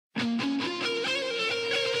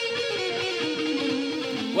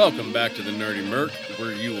Welcome back to the Nerdy Merc,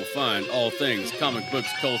 where you will find all things comic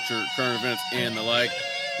books, culture, current events, and the like.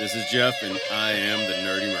 This is Jeff, and I am the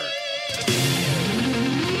Nerdy Merc.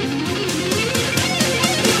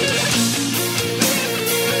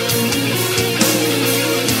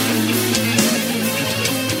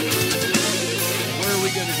 Where are we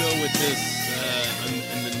going to go with this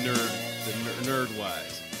in the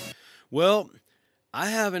nerd-wise? Well, I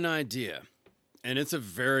have an idea, and it's a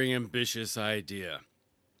very ambitious idea.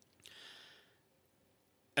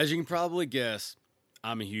 As you can probably guess,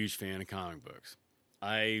 I'm a huge fan of comic books.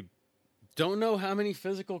 I don't know how many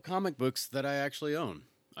physical comic books that I actually own.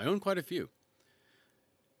 I own quite a few.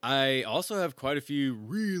 I also have quite a few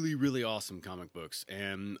really, really awesome comic books,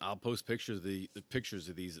 and I'll post pictures of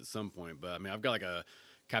these at some point. But I mean, I've got like a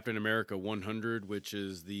Captain America 100, which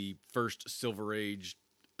is the first Silver Age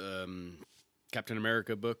Captain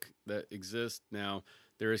America book that exists. Now,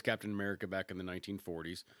 there is Captain America back in the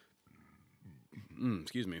 1940s.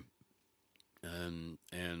 Excuse me. And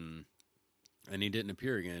he didn't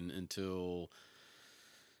appear again until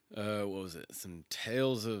what was it? Some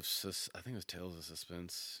Tales of I think it was Tales of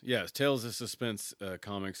Suspense. Yeah, it was Tales of Suspense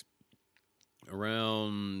comics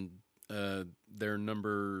around their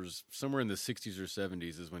numbers somewhere in the 60s or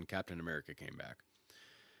 70s is when Captain America came back.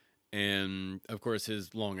 And of course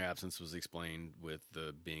his long absence was explained with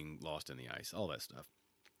the being lost in the ice, all that stuff.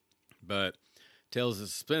 But Tales of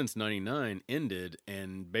Suspense 99 ended,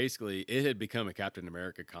 and basically it had become a Captain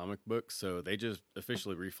America comic book, so they just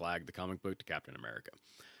officially reflagged the comic book to Captain America.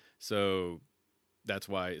 So that's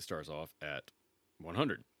why it starts off at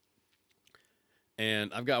 100.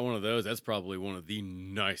 And I've got one of those. That's probably one of the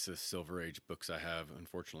nicest Silver Age books I have.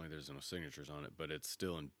 Unfortunately, there's no signatures on it, but it's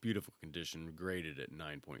still in beautiful condition, graded at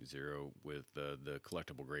 9.0 with the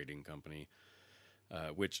collectible grading company,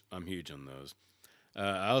 which I'm huge on those.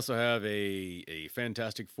 I also have a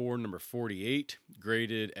Fantastic Four number 48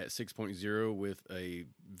 graded at 6.0 with a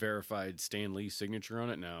verified Stan Lee signature on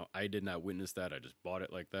it. Now, I did not witness that. I just bought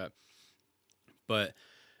it like that. But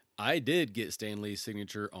I did get Stan Lee's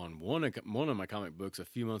signature on one of my comic books a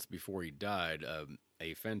few months before he died,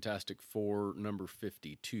 a Fantastic Four number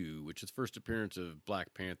 52, which is first appearance of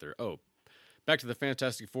Black Panther. Oh, back to the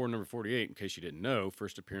Fantastic Four number 48, in case you didn't know,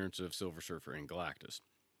 first appearance of Silver Surfer and Galactus.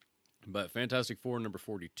 But Fantastic Four number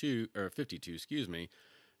 52, or 52, excuse me,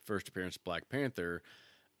 first appearance Black Panther,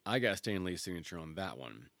 I got Stan Lee's signature on that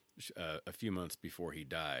one a few months before he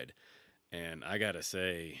died. And I gotta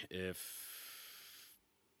say, if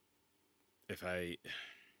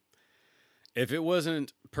it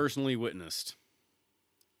wasn't personally witnessed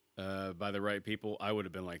by the right people, I would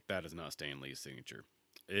have been like, that is not Stan Lee's signature.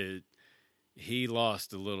 He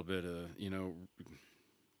lost a little bit of,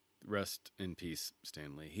 rest in peace,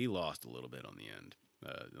 Stan Lee. He lost a little bit on the end.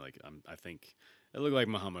 I think it looked like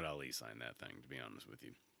Muhammad Ali signed that thing, to be honest with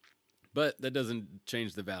you. But that doesn't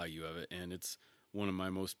change the value of it, and it's one of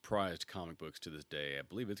my most prized comic books to this day. I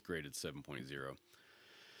believe it's graded 7.0.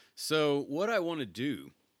 So what I want to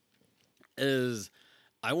do is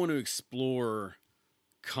I want to explore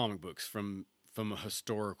comic books from a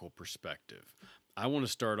historical perspective. I want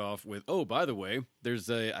to start off with, oh, by the way,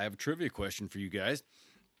 I have a trivia question for you guys.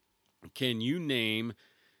 Can you name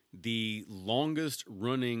the longest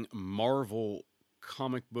running Marvel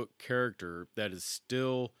comic book character that is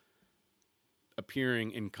still appearing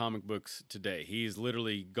in comic books today? He's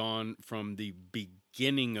literally gone from the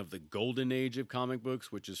beginning of the golden age of comic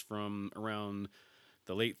books, which is from around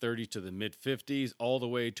the late 30s to the mid 50s, all the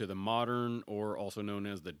way to the modern, or also known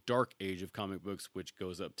as the dark age of comic books, which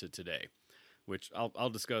goes up to today, which I'll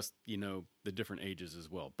discuss, the different ages as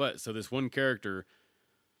well. But so this one character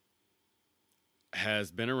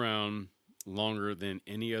has been around longer than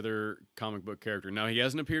any other comic book character. Now, he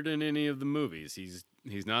hasn't appeared in any of the movies. He's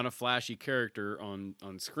not a flashy character on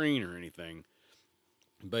screen or anything,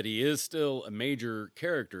 but he is still a major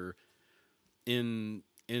character in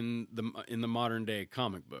the modern day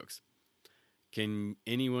comic books. Can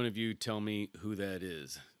any one of you tell me who that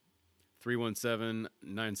is?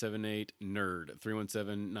 317-978-NERD,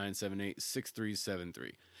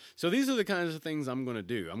 317-978-6373. So these are the kinds of things I'm going to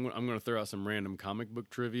do. I'm going to throw out some random comic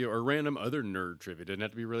book trivia or random other nerd trivia. It doesn't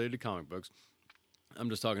have to be related to comic books.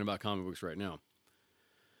 I'm just talking about comic books right now.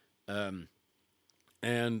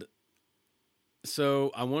 And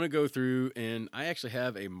so I want to go through, and I actually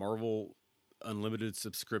have a Marvel Unlimited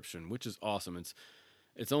subscription, which is awesome.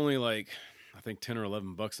 It's only like, I think $10 or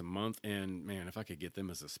 $11 a month, and man, if I could get them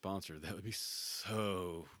as a sponsor, that would be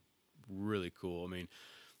so really cool. I mean,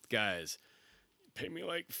 guys, pay me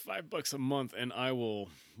like $5 a month, and I will,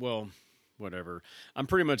 well, whatever. I'm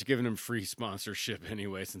pretty much giving them free sponsorship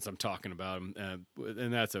anyway, since I'm talking about them,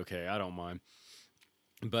 and that's okay. I don't mind.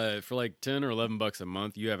 But for like 10 or 11 bucks a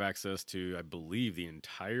month, you have access to, I believe, the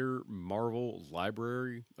entire Marvel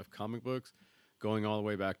library of comic books going all the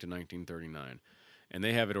way back to 1939. And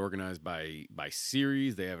they have it organized by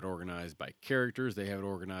series, they have it organized by characters, they have it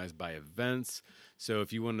organized by events. So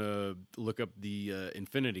if you want to look up the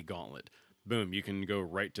Infinity Gauntlet, boom, you can go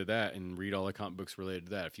right to that and read all the comic books related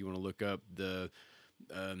to that. If you want to look up the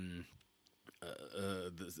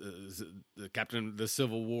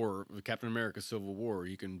Civil War, Captain America Civil War,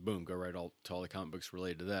 you can boom go right to all the comic books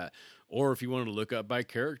related to that. Or if you wanted to look up by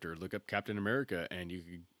character, look up Captain America, and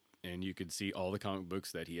you could see all the comic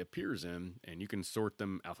books that he appears in, and you can sort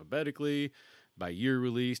them alphabetically by year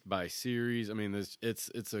released, by series. I mean,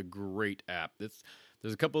 it's a great app.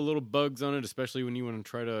 There's a couple of little bugs on it, especially when you want to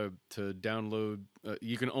try to download.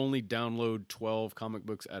 You can only download 12 comic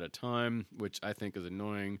books at a time, which I think is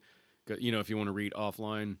annoying. You know, if you want to read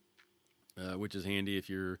offline, which is handy if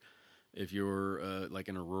you're like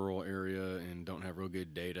in a rural area and don't have real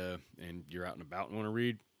good data and you're out and about and want to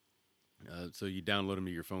read. So you download them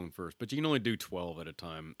to your phone first, but you can only do 12 at a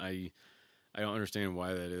time. I don't understand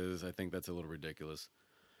why that is. I think that's a little ridiculous.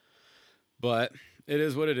 But it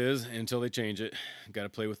is what it is until they change it. Got to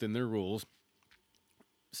play within their rules.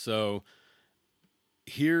 So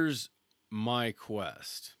here's my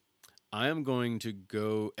quest. I am going to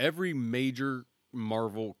go. Every major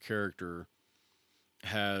Marvel character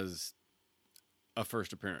has a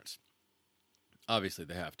first appearance. Obviously,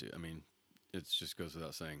 they have to. I mean, it just goes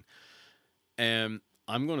without saying. And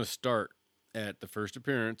I'm going to start at the first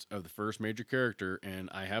appearance of the first major character, and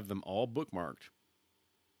I have them all bookmarked.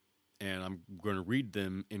 And I'm going to read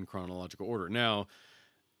them in chronological order. Now,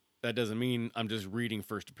 that doesn't mean I'm just reading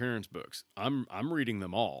first appearance books. I'm reading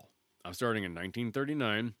them all. I'm starting in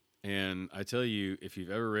 1939. And I tell you, if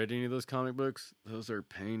you've ever read any of those comic books, those are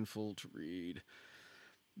painful to read.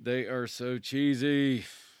 They are so cheesy.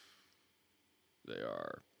 They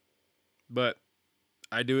are. But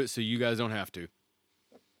I do it so you guys don't have to.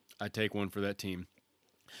 I take one for that team.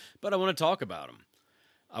 But I want to talk about them.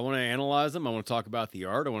 I want to analyze them. I want to talk about the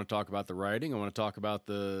art. I want to talk about the writing. I want to talk about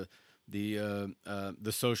the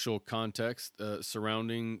social context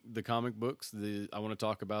surrounding the comic books. I want to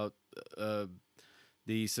talk about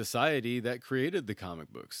the society that created the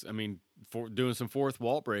comic books. I mean, for doing some fourth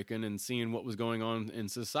wall breaking and seeing what was going on in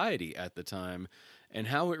society at the time and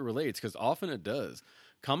how it relates, because often it does.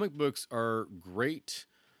 Comic books are great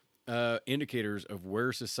indicators of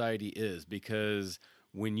where society is, because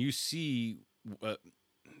when you see, how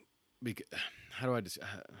do I just,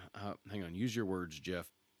 hang on, use your words, Jeff.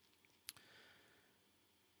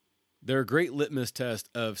 They're a great litmus test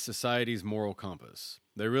of society's moral compass.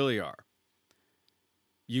 They really are.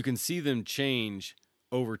 You can see them change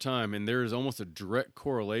over time, and there is almost a direct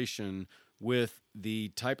correlation with the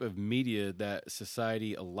type of media that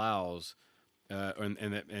society allows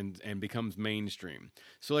and becomes mainstream.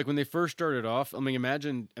 So, like when they first started off, I mean,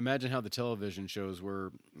 imagine how the television shows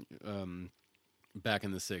were back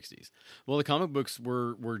in the 60s. Well, the comic books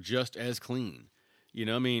were just as clean. You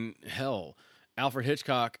know, I mean, hell, Alfred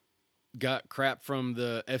Hitchcock got crap from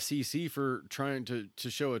the FCC for trying to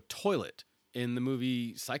show a toilet in the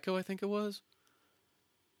movie Psycho, I think it was.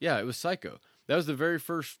 Yeah, it was Psycho. That was the very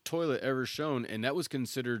first toilet ever shown, and that was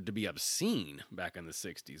considered to be obscene back in the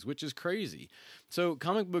 60s, which is crazy. So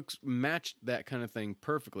comic books matched that kind of thing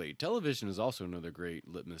perfectly. Television is also another great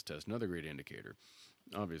litmus test, another great indicator,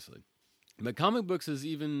 obviously. But comic books is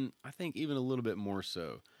I think even a little bit more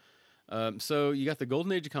so. So you got the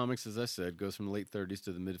golden age of comics, as I said, goes from the late 30s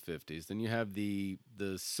to the mid 50s. Then you have the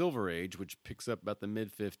silver age, which picks up about the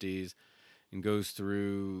mid 50s and goes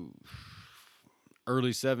through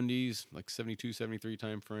early 70s, like 72, 73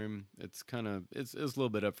 time frame. It's a little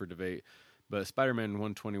bit up for debate, but Spider-Man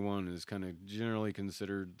 121 is kind of generally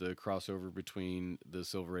considered the crossover between the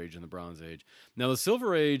Silver Age and the Bronze Age. Now, the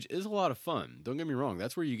Silver Age is a lot of fun. Don't get me wrong.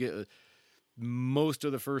 That's where you get most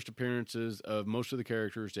of the first appearances of most of the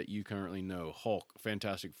characters that you currently know. Hulk,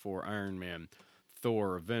 Fantastic Four, Iron Man,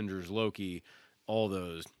 Thor, Avengers, Loki, all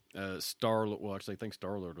those. Star-Lord, well, actually, I think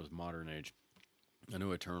Star-Lord was modern age. I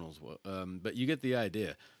know Eternals was. But you get the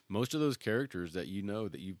idea. Most of those characters that you know,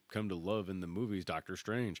 that you've come to love in the movies, Doctor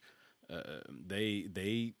Strange,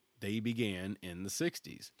 they began in the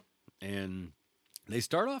 60s. And they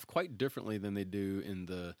start off quite differently than they do in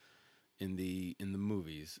the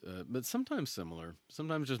movies, but sometimes similar,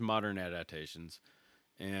 sometimes just modern adaptations,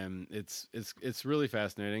 and it's really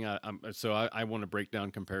fascinating. I want to break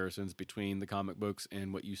down comparisons between the comic books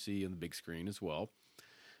and what you see in the big screen as well.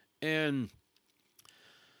 And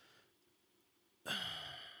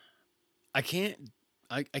I can't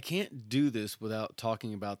I can't do this without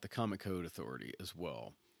talking about the Comic Code Authority as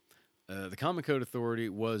well. The Comic Code Authority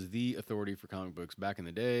was the authority for comic books back in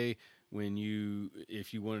the day. When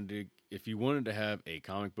if you wanted to have a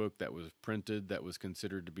comic book that was printed that was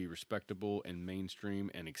considered to be respectable and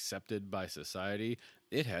mainstream and accepted by society,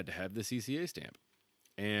 it had to have the CCA stamp.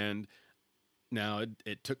 And now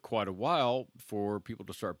it took quite a while for people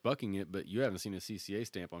to start bucking it, but you haven't seen a CCA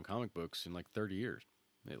stamp on comic books in like 30 years,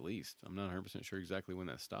 at least. I'm not 100% sure exactly when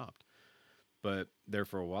that stopped, but there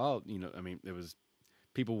for a while, I mean, it was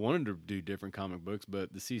people wanted to do different comic books,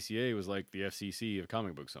 but the CCA was like the FCC of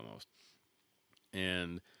comic books almost.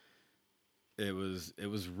 And it was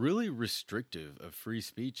really restrictive of free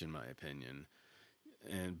speech, in my opinion.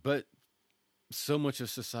 But so much of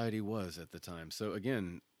society was at the time. So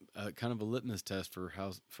again, kind of a litmus test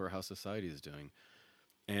for how society is doing.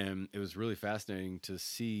 And it was really fascinating to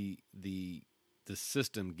see the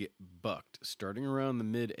system get bucked starting around the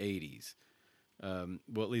mid 80s.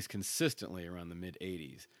 Well, at least consistently around the mid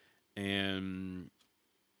 80s. And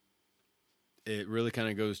it really kind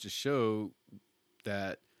of goes to show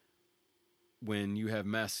that when you have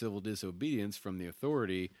mass civil disobedience from the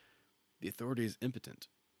authority is impotent.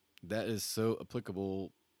 That is so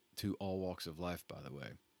applicable to all walks of life, by the way.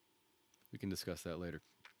 We can discuss that later.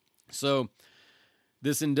 So,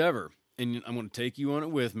 this endeavor, and I'm going to take you on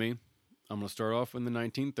it with me. I'm going to start off in the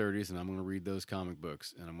 1930s, and I'm going to read those comic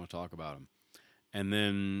books, and I'm going to talk about them. And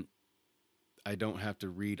then I don't have to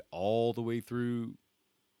read all the way through,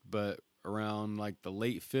 but around like the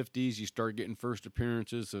late 50s, you start getting first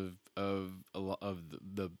appearances of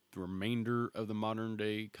the remainder of the modern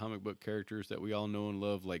day comic book characters that we all know and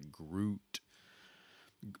love, like Groot.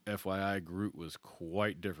 FYI, Groot was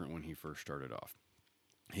quite different when he first started off.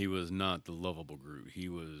 He was not the lovable Groot. He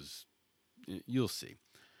was, you'll see.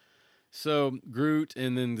 So Groot,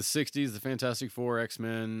 and then the 60s, the Fantastic Four,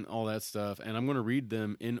 X-Men, all that stuff. And I'm going to read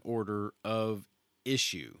them in order of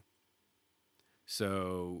issue.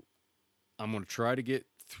 So I'm going to try to get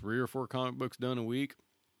 3 or 4 comic books done a week.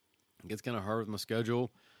 It gets kind of hard with my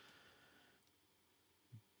schedule,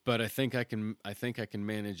 but I think I can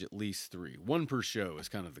manage at least 3. 1 per show is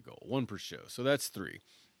kind of the goal. 1 per show. So that's 3.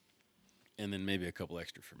 And then maybe a couple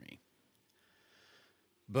extra for me.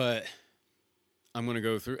 But I'm going to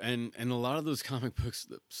go through, and a lot of those comic books,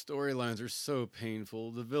 the storylines are so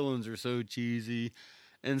painful. The villains are so cheesy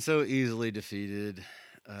and so easily defeated.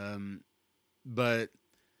 But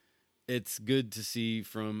it's good to see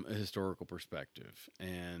from a historical perspective,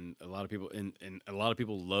 and a lot of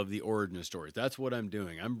people love the origin stories. That's what I'm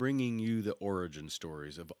doing. I'm bringing you the origin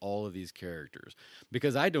stories of all of these characters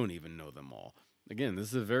because I don't even know them all. Again, this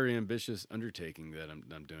is a very ambitious undertaking that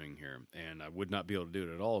I'm doing here, and I would not be able to do it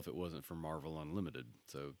at all if it wasn't for Marvel Unlimited.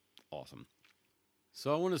 So awesome.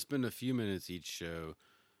 So I want to spend a few minutes each show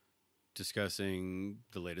discussing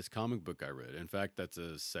the latest comic book I read. In fact, that's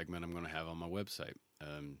a segment I'm going to have on my website.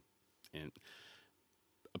 And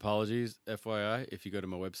apologies, FYI, if you go to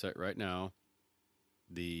my website right now,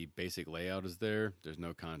 the basic layout is there. There's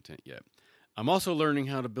no content yet. I'm also learning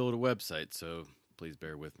how to build a website, so please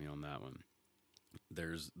bear with me on that one.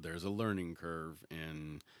 There's a learning curve,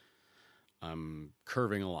 and I'm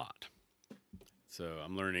curving a lot. So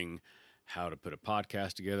I'm learning how to put a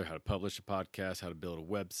podcast together, how to publish a podcast, how to build a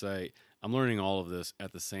website. I'm learning all of this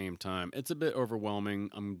at the same time. It's a bit overwhelming.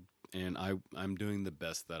 I'm doing the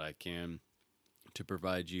best that I can to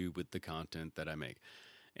provide you with the content that I make.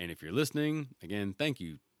 And if you're listening, again, thank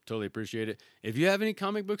you. Totally appreciate it. If you have any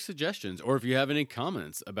comic book suggestions, or if you have any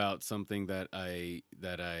comments about something that I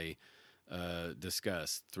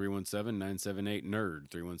discuss, 317-978-NERD,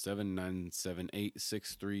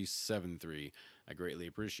 317-978-6373. I greatly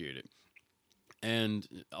appreciate it. And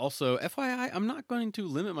also, FYI, I'm not going to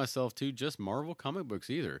limit myself to just Marvel comic books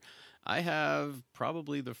either. I have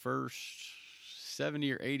probably the first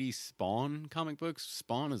 70 or 80 Spawn comic books.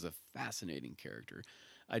 Spawn is a fascinating character.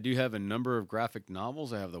 I do have a number of graphic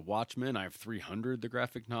novels. I have The Watchmen. I have 300, the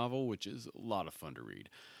graphic novel, which is a lot of fun to read.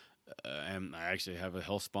 And I actually have a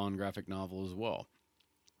Hellspawn graphic novel as well.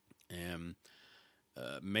 And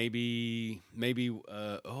maybe,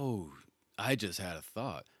 I just had a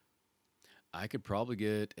thought. I could probably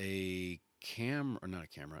get a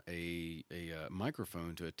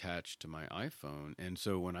microphone to attach to my iPhone. And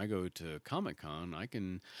so when I go to Comic-Con, I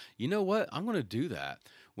can, you know what? I'm going to do that.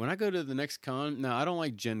 When I go to the next con, now I don't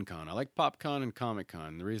like Gen Con. I like PopCon and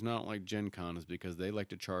Comic-Con. The reason I don't like Gen Con is because they like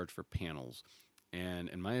to charge for panels. And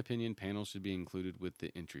in my opinion, panels should be included with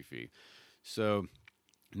the entry fee. So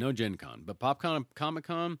no Gen Con, but PopCon and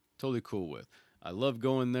Comic-Con, totally cool with. I love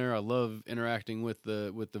going there. I love interacting with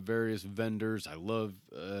the various vendors. I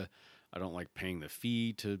don't like paying the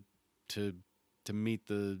fee to meet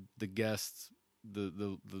the guests,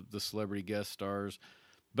 the celebrity guest stars.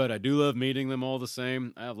 But I do love meeting them all the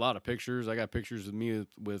same. I have a lot of pictures. I got pictures of me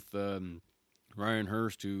with Ryan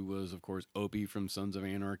Hurst, who was, of course, Opie from Sons of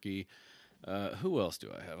Anarchy. Who else do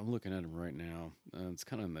I have? I'm looking at him right now. It's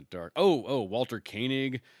kind of in the dark. Walter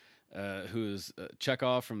Koenig, who is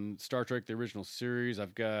Chekhov from Star Trek, the original series.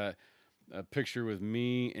 I've got a picture with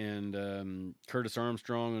me and Curtis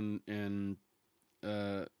Armstrong and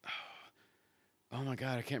oh my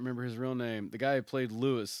God, I can't remember his real name. The guy who played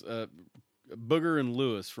Lewis, Booger and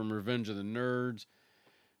Lewis from Revenge of the Nerds.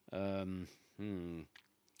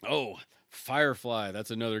 Oh, Firefly.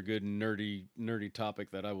 That's another good nerdy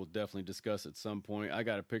topic that I will definitely discuss at some point. I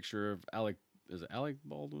got a picture of Alec. Is it Alec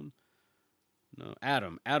Baldwin? No,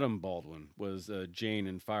 Adam Baldwin was Jane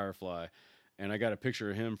in Firefly. And I got a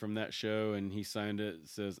picture of him from that show, and he signed it. It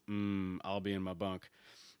says, I'll be in my bunk.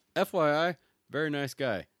 FYI, very nice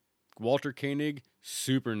guy. Walter Koenig,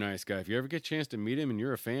 super nice guy. If you ever get a chance to meet him and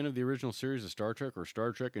you're a fan of the original series of Star Trek or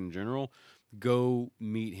Star Trek in general, go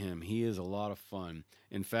meet him. He is a lot of fun.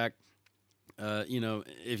 In fact,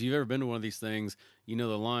 if you've ever been to one of these things, the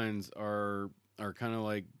lines are kind of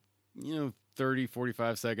like, 30,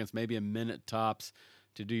 45 seconds, maybe a minute tops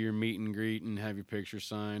to do your meet and greet and have your picture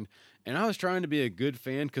signed. And I was trying to be a good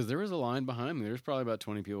fan because there was a line behind me. There's probably about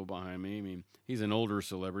 20 people behind me. I mean, he's an older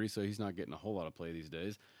celebrity, so he's not getting a whole lot of play these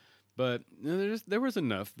days. But there was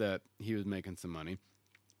enough that he was making some money.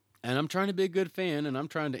 And I'm trying to be a good fan, and I'm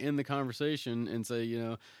trying to end the conversation and say,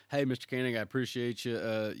 hey, Mr. Koenig, I appreciate you.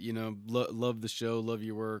 Love the show, love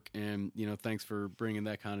your work, and thanks for bringing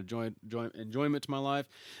that kind of enjoyment to my life.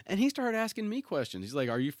 And he started asking me questions. He's like,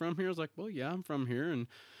 "Are you from here?" I was like, "Well, yeah, I'm from here." And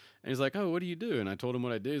he's like, "Oh, what do you do?" And I told him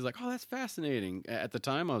what I did. He's like, "Oh, that's fascinating." At the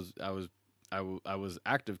time, I was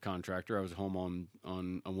active contractor. I was home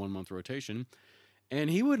on a 1 month rotation. And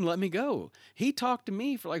he wouldn't let me go. He talked to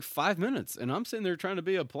me for like 5 minutes, and I'm sitting there trying to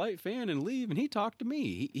be a polite fan and leave, and he talked to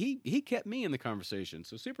me. He kept me in the conversation.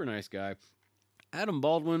 So super nice guy. Adam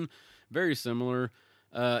Baldwin, very similar.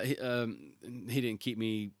 He didn't keep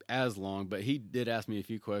me as long, but he did ask me a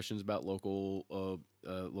few questions about local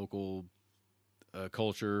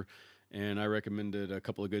culture, and I recommended a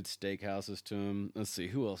couple of good steakhouses to him. Let's see,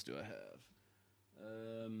 who else do I have?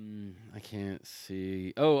 I can't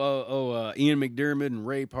see. Ian McDiarmid and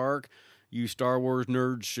Ray Park. You Star Wars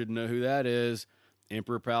nerds should know who that is.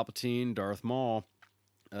 Emperor Palpatine, Darth Maul.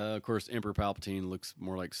 Of course, Emperor Palpatine looks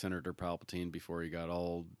more like Senator Palpatine before he got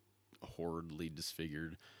all horridly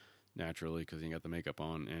disfigured naturally because he got the makeup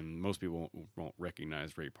on. And most people won't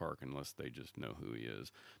recognize Ray Park unless they just know who he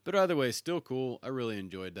is. But either way, still cool. I really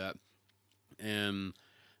enjoyed that. And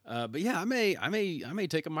but yeah, I may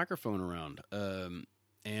take a microphone around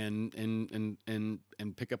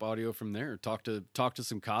and pick up audio from there. Talk to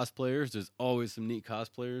some cosplayers. There's always some neat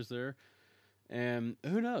cosplayers there, and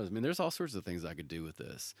who knows? I mean, there's all sorts of things I could do with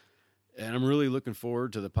this, and I'm really looking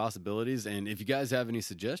forward to the possibilities. And if you guys have any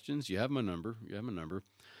suggestions, you have my number.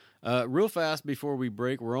 Real fast before we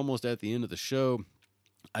break, we're almost at the end of the show.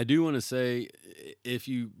 I do want to say, if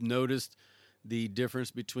you noticed the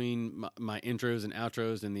difference between my intros and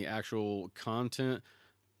outros and the actual content,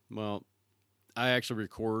 well, I actually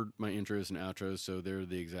record my intros and outros, so they're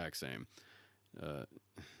the exact same.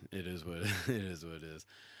 It is what it is.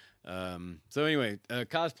 So anyway,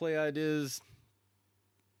 cosplay ideas.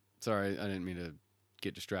 Sorry, I didn't mean to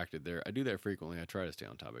get distracted there. I do that frequently. I try to stay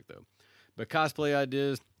on topic, though. But cosplay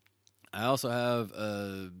ideas. I also have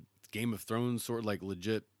a Game of Thrones sort of like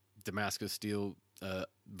legit Damascus steel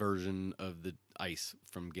version of the ice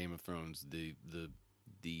from Game of Thrones,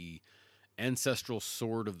 the ancestral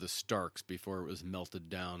sword of the Starks before it was melted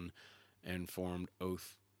down and formed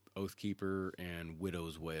Oathkeeper and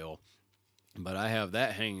Widow's Wail. But I have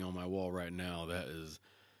that hanging on my wall right now.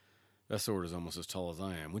 That sword is almost as tall as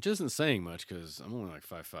I am, which isn't saying much because I'm only like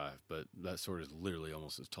 5'5", but that sword is literally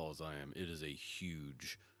almost as tall as I am. It is a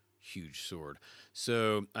huge, huge sword.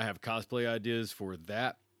 So I have cosplay ideas for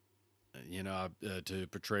that. To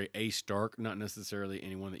portray a Stark, not necessarily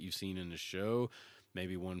anyone that you've seen in the show,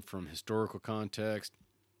 maybe one from historical context.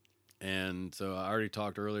 And so I already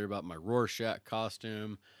talked earlier about my Rorschach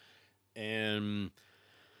costume, and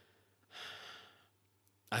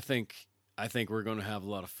I think we're going to have a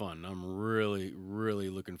lot of fun. I'm really, really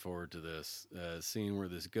looking forward to this, seeing where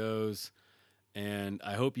this goes, and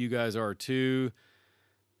I hope you guys are too.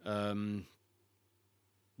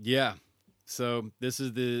 Yeah. So this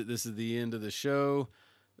is the end of the show.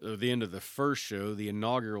 the end of the first show, the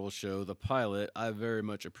inaugural show, the pilot. I very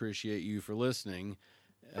much appreciate you for listening.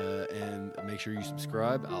 And make sure you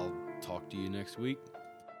subscribe. I'll talk to you next week.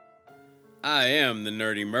 I am the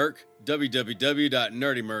Nerdy Merc,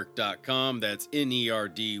 www.nerdymerc.com. That's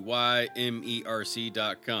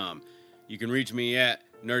NERDYMERC.com. You can reach me at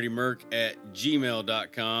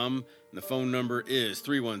nerdymerc@gmail.com. The phone number is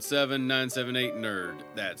 317-978-NERD.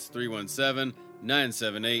 That's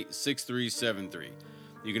 317-978-6373.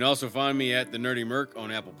 You can also find me at the Nerdy Merc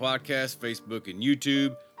on Apple Podcasts, Facebook, and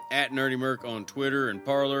YouTube, at Nerdy Merc on Twitter and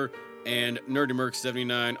Parler, and Nerdy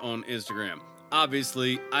Merc79 on Instagram.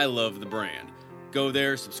 Obviously, I love the brand. Go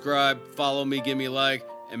there, subscribe, follow me, give me a like,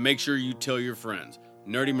 and make sure you tell your friends.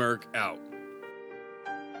 Nerdy Merc out.